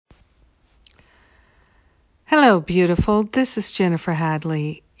Hello, beautiful. This is Jennifer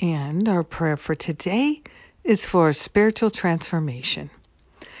Hadley, and our prayer for today is for spiritual transformation.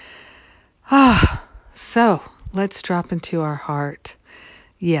 So let's drop into our heart.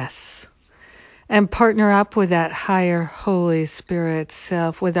 Yes. And partner up with that higher Holy Spirit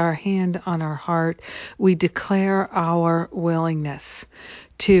self. With our hand on our heart, we declare our willingness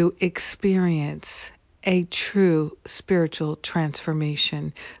to experience a true spiritual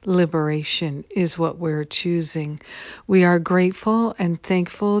transformation. Liberation is what we're choosing. We are grateful and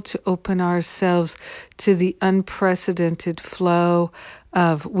thankful to open ourselves to the unprecedented flow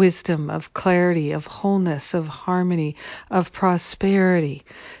of wisdom, of clarity, of wholeness, of harmony, of prosperity.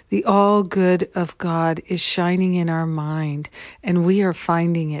 The all good of God is shining in our mind, and we are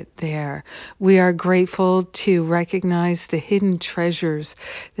finding it there. We are grateful to recognize the hidden treasures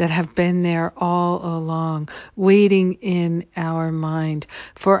that have been there all along, waiting in our mind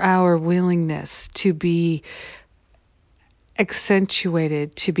for our willingness to be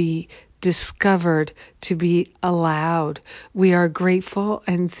accentuated, to be discovered, to be allowed. We are grateful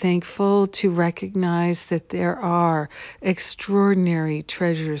and thankful to recognize that there are extraordinary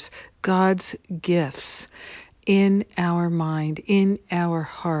treasures, God's gifts in our mind, in our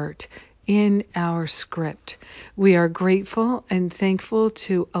heart, in our script. We are grateful and thankful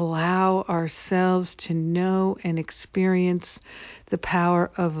to allow ourselves to know and experience the power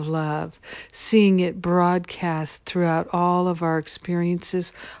of love, seeing it broadcast throughout all of our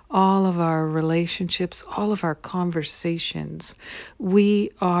experiences, all of our relationships, all of our conversations.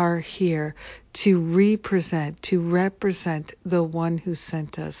 We are here to represent the one who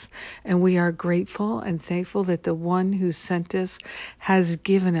sent us. And we are grateful and thankful that the one who sent us has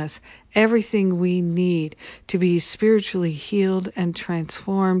given us everything we need to be spiritually healed and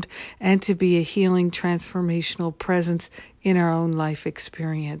transformed, and to be a healing, transformational presence in our own life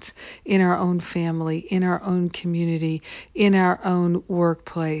experience, in our own family, in our own community, in our own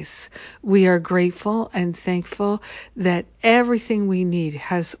workplace. We are grateful and thankful that everything we need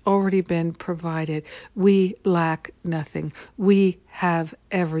has already been provided. We lack nothing. We have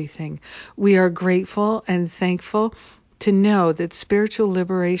everything. We are grateful and thankful to know that spiritual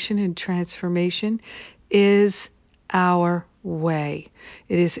liberation and transformation is our way.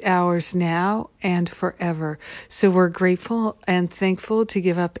 It is ours now and forever. So we're grateful and thankful to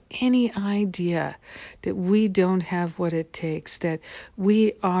give up any idea that we don't have what it takes, that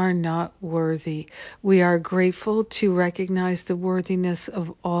we are not worthy. We are grateful to recognize the worthiness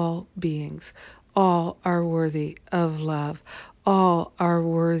of all beings. All are worthy of love. All are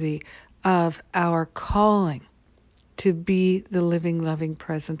worthy of our calling to be the living, loving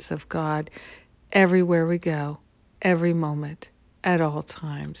presence of God everywhere we go, every moment, at all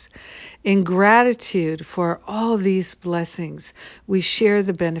times. In gratitude for all these blessings, we share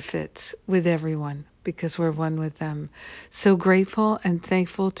the benefits with everyone because we're one with them. So grateful and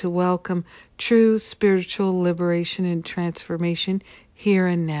thankful to welcome true spiritual liberation and transformation here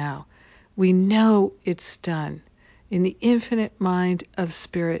and now. We know it's done. In the infinite mind of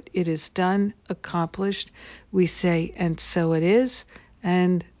spirit, it is done, accomplished. We say, and so it is,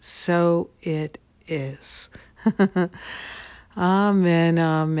 and so it is. Amen,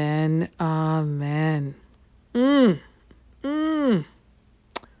 amen, amen.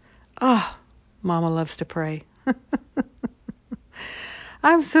 Mama loves to pray.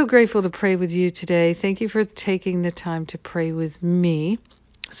 I'm so grateful to pray with you today. Thank you for taking the time to pray with me.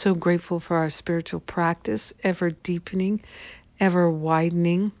 So grateful for our spiritual practice, ever deepening, ever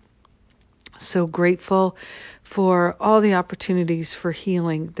widening. So grateful for all the opportunities for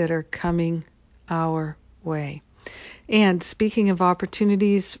healing that are coming our way. And speaking of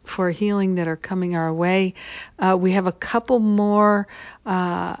opportunities for healing that are coming our way, we have a couple more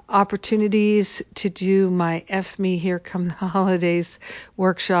opportunities to do my F Me Here Come the Holidays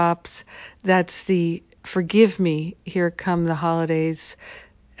workshops. That's the Forgive Me Here Come the Holidays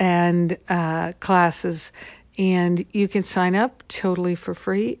and classes. And you can sign up totally for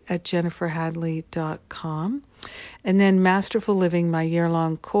free at jenniferhadley.com. And then Masterful Living, my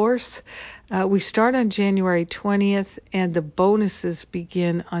year-long course. We start on January 20th, and the bonuses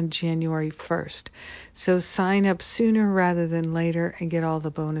begin on January 1st. So sign up sooner rather than later and get all the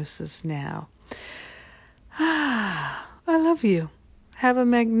bonuses now. I love you. Have a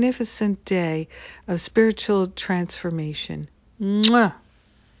magnificent day of spiritual transformation. Mwah.